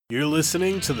You're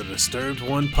listening to the Disturbed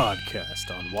One podcast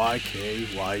on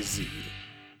YKYZ.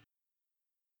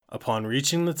 Upon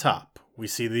reaching the top, we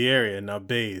see the area now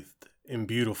bathed in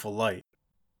beautiful light.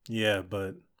 Yeah,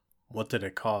 but what did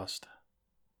it cost?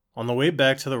 On the way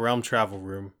back to the realm travel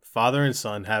room, father and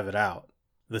son have it out.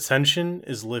 The tension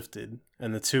is lifted,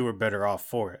 and the two are better off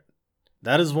for it.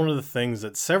 That is one of the things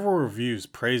that several reviews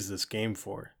praise this game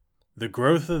for. The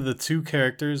growth of the two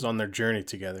characters on their journey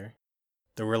together.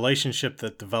 The relationship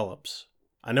that develops.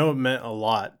 I know it meant a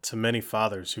lot to many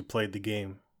fathers who played the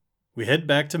game. We head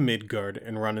back to Midgard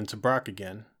and run into Brock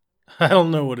again. I don't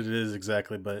know what it is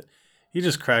exactly, but he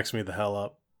just cracks me the hell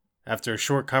up. After a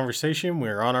short conversation, we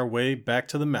are on our way back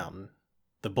to the mountain.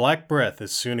 The Black Breath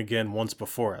is soon again once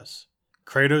before us.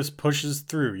 Kratos pushes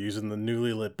through using the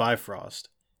newly lit Bifrost,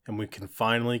 and we can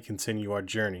finally continue our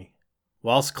journey.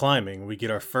 Whilst climbing, we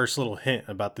get our first little hint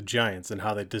about the giants and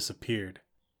how they disappeared.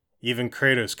 Even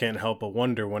Kratos can't help but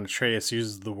wonder when Atreus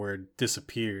uses the word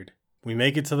disappeared. We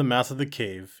make it to the mouth of the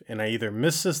cave, and I either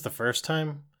missed this the first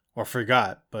time, or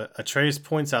forgot, but Atreus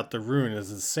points out the rune is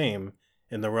the same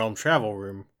in the realm travel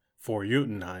room for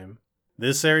Jotunheim.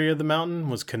 This area of the mountain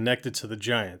was connected to the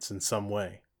giants in some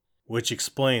way, which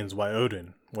explains why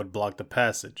Odin would block the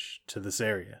passage to this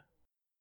area.